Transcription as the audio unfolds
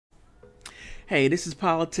Hey, this is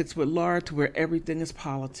Politics with Laura, to where everything is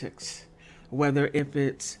politics. Whether if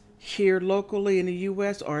it's here locally in the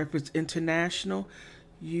US or if it's international,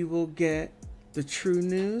 you will get the true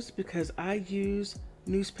news because I use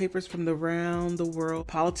newspapers from around the world.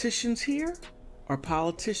 Politicians here or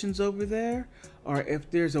politicians over there, or if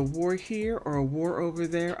there's a war here or a war over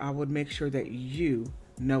there, I would make sure that you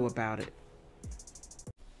know about it.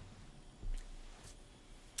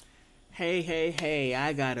 Hey,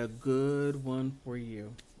 I got a good one for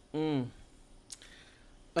you. Mm.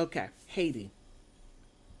 Okay, Haiti.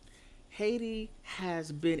 Haiti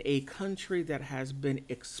has been a country that has been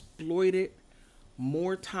exploited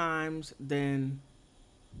more times than.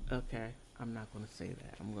 Okay, I'm not going to say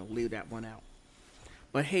that. I'm going to leave that one out.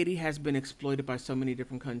 But Haiti has been exploited by so many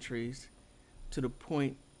different countries to the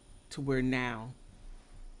point to where now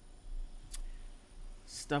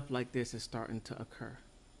stuff like this is starting to occur.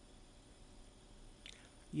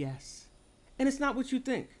 Yes. And it's not what you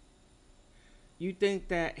think. You think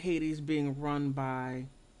that Haiti's being run by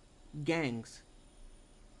gangs.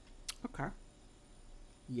 Okay.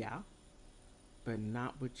 Yeah, but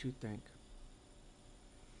not what you think.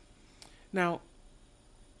 Now,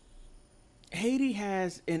 Haiti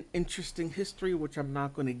has an interesting history, which I'm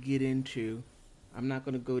not going to get into. I'm not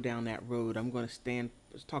going to go down that road. I'm going to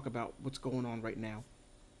let's talk about what's going on right now.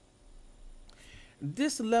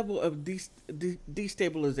 This level of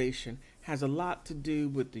destabilization has a lot to do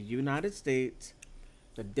with the United States,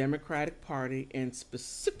 the Democratic Party, and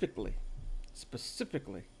specifically,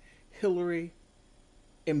 Hillary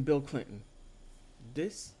and Bill Clinton.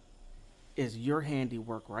 This is your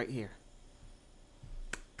handiwork right here.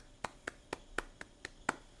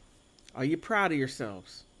 Are you proud of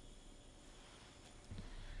yourselves?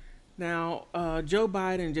 Now, Joe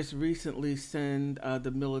Biden just recently sent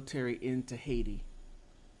the military into Haiti.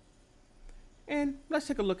 And let's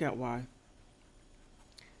take a look at why.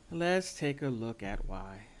 Let's take a look at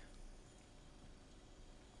why.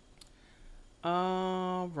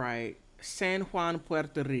 All right. San Juan,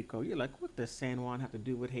 Puerto Rico. You're like, what does San Juan have to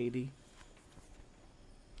do with Haiti?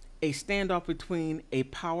 A standoff between a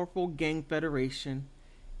powerful gang federation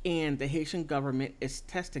and the Haitian government is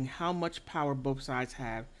testing how much power both sides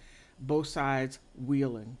have, both sides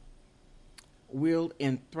wield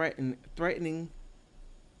and threatening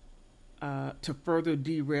to further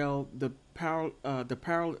derail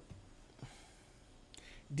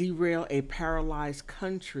a paralyzed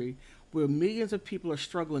country where millions of people are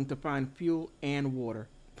struggling to find fuel and water.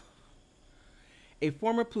 A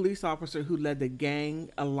former police officer who led the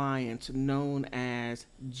gang alliance known as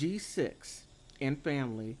G6 and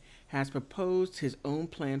Family has proposed his own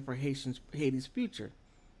plan for Haiti's future,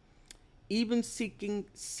 even seeking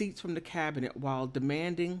seats from the cabinet while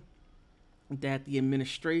demanding that the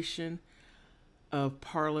administration of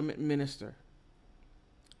Parliament Minister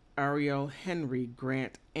Ariel Henry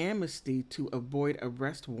grant amnesty to avoid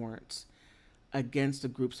arrest warrants against the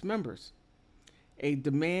group's members, a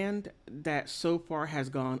demand that so far has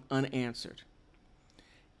gone unanswered.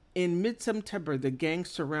 In mid September, the gang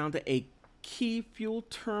surrounded a key fuel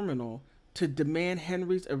terminal to demand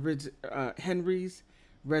Henry's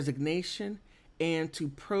resignation and to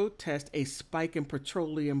protest a spike in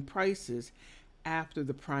petroleum prices after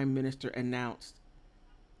the prime minister announced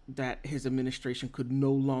that his administration could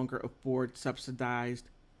no longer afford subsidized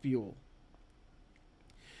fuel.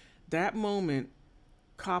 That moment,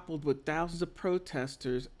 coupled with thousands of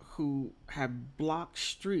protesters who have blocked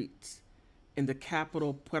streets in the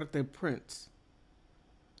capital Port-au-Prince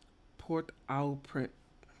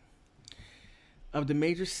of the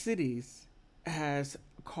major cities, has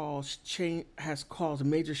caused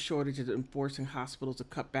major shortages, enforcing hospitals to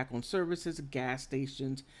cut back on services, gas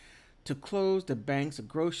stations to close, the banks,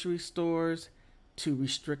 grocery stores to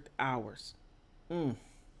restrict hours. In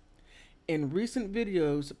recent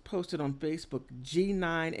videos posted on Facebook,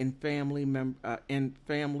 G9 and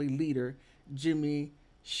family leader Jimmy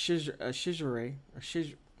Shizure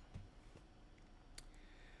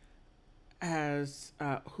has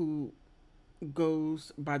who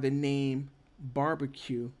goes by the name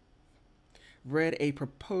Barbecue, read a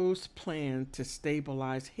proposed plan to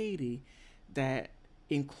stabilize Haiti that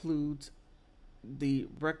includes the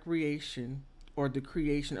creation of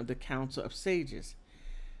the Council of Sages.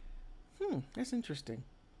 That's interesting.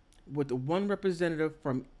 With one representative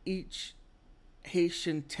from each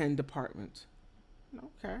Haitian 10 departments.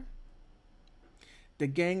 Okay. The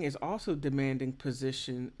gang is also demanding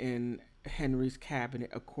position in Henry's cabinet,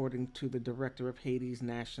 according to the director of Haiti's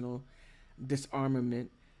National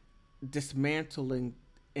Disarmament, Dismantling,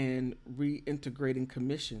 and Reintegrating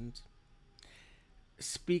Commissions.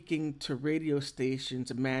 speaking to radio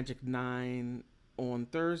stations Magic 9 on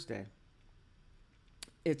Thursday.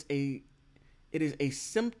 It's a it is a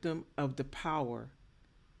symptom of their power,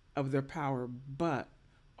 but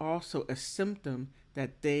also a symptom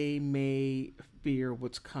that they may fear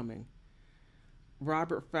what's coming.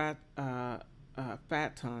 Robert Faton,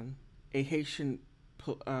 a Haitian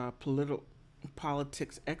political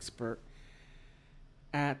politics expert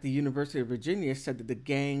at the University of Virginia, said that the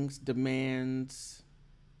gang's demands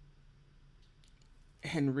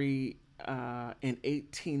Henry and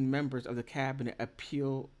 18 members of the cabinet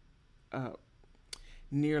appeal uh,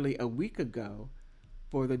 nearly a week ago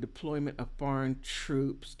for the deployment of foreign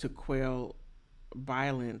troops to quell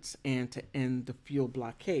violence and to end the fuel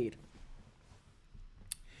blockade.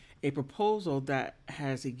 A proposal that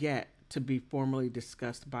has yet to be formally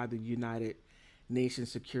discussed by the United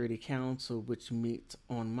Nations Security Council, which meets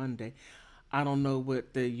on Monday. I don't know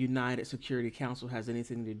what the United Security Council has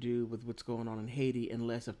anything to do with what's going on in Haiti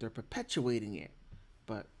unless if they're perpetuating it.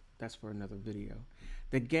 But that's for another video.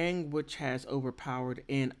 The gang, which has overpowered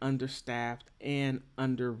and understaffed and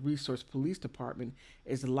under-resourced police department,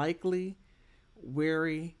 is likely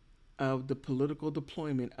wary of the political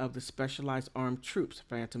deployment of the specialized armed troops,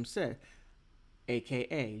 Phantom said,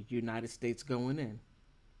 aka United States going in.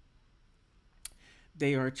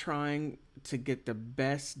 They are trying to get the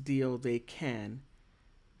best deal they can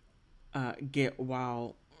get,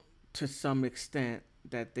 while to some extent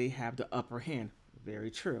that they have the upper hand. Very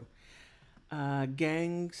true.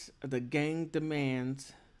 The gang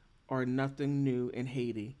demands are nothing new in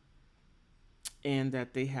Haiti, and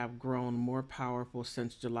that they have grown more powerful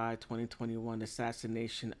since July 2021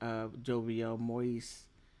 assassination of Jovenel Moise.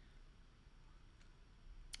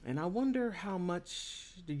 And I wonder how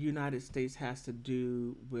much the United States has to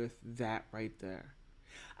do with that right there.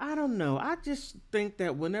 I don't know. I just think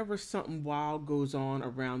that whenever something wild goes on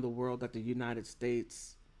around the world, that the United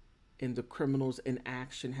States and the criminals in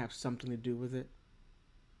action have something to do with it.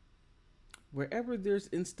 Wherever there's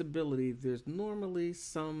instability, there's normally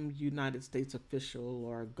some United States official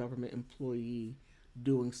or government employee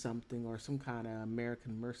doing something, or some kind of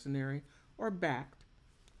American mercenary, or backed.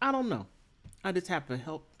 I don't know. I just have to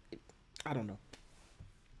help. I don't know.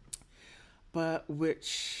 But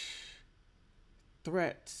which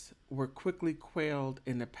threats were quickly quelled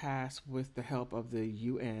in the past with the help of the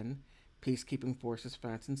UN peacekeeping forces,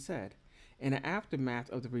 Fanson said. In the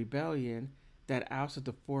aftermath of the rebellion that ousted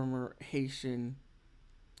the former Haitian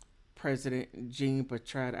President Jean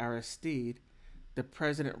Bertrand Aristide, the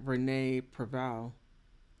President Rene Preval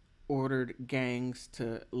ordered gangs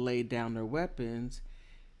to lay down their weapons.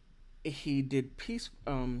 He did it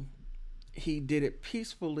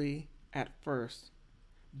peacefully at first,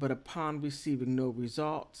 but upon receiving no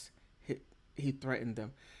results, he threatened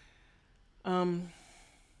them.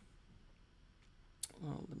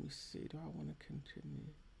 Let me see. Do I want to continue?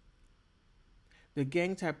 The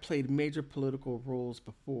gangs have played major political roles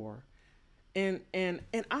before, and I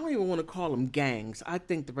don't even want to call them gangs. I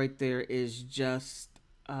think that right there is just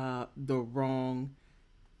the wrong.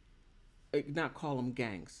 Not call them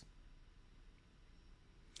gangs.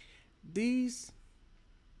 These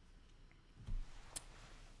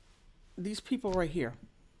people right here,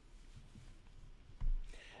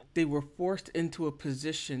 they were forced into a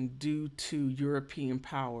position due to European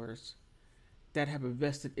powers that have a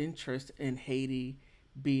vested interest in Haiti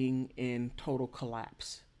being in total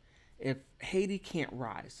collapse. If Haiti can't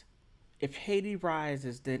rise, if Haiti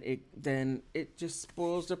rises, then it just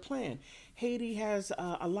spoils their plan. Haiti has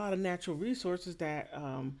a lot of natural resources that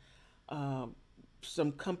uh,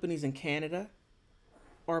 some companies in Canada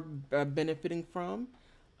are benefiting from.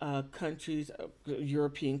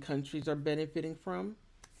 European countries are benefiting from,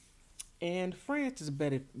 and France is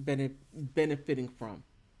benefiting from.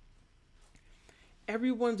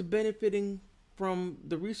 Everyone's benefiting from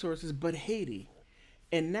the resources, but Haiti.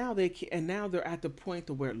 And now they're at the point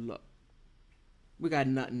to where, look, we got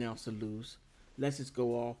nothing else to lose. Let's just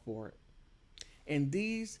go all for it. And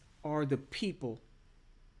these are the people,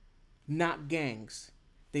 not gangs.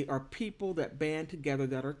 They are people that band together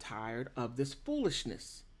that are tired of this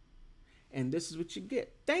foolishness. And this is what you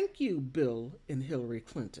get. Thank you, Bill and Hillary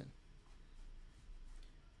Clinton,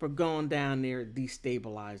 for going down there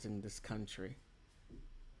destabilizing this country.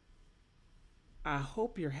 I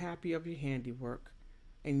hope you're happy of your handiwork.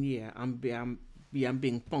 And yeah, I'm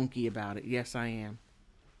being funky about it. Yes, I am.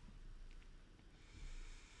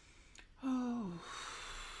 Oh,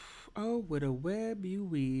 oh, what a web you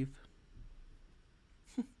weave.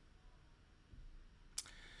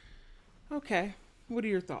 Okay, what are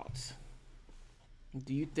your thoughts?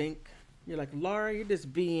 Do you think you're like Laura? You're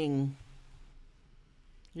just being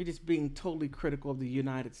You're just being totally critical of the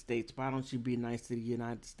United States. Why don't you be nice to the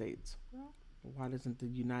United States? Well, why doesn't the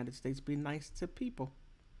United States be nice to people?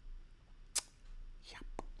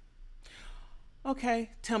 Yep.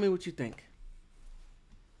 Okay, tell me what you think.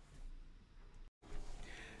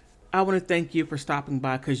 I want to thank you for stopping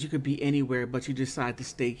by because you could be anywhere, but you decide to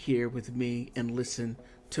stay here with me and listen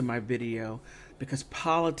to my video because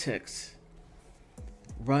politics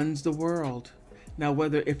runs the world. Now,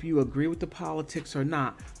 whether if you agree with the politics or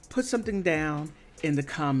not, put something down in the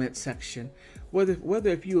comment section. Whether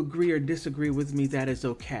if you agree or disagree with me, that is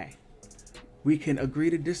okay. We can agree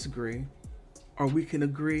to disagree, or we can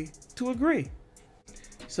agree to agree.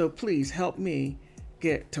 So please help me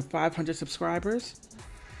get to 500 subscribers,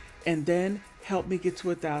 and then help me get to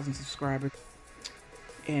 1,000 subscribers.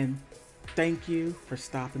 And thank you for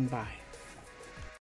stopping by.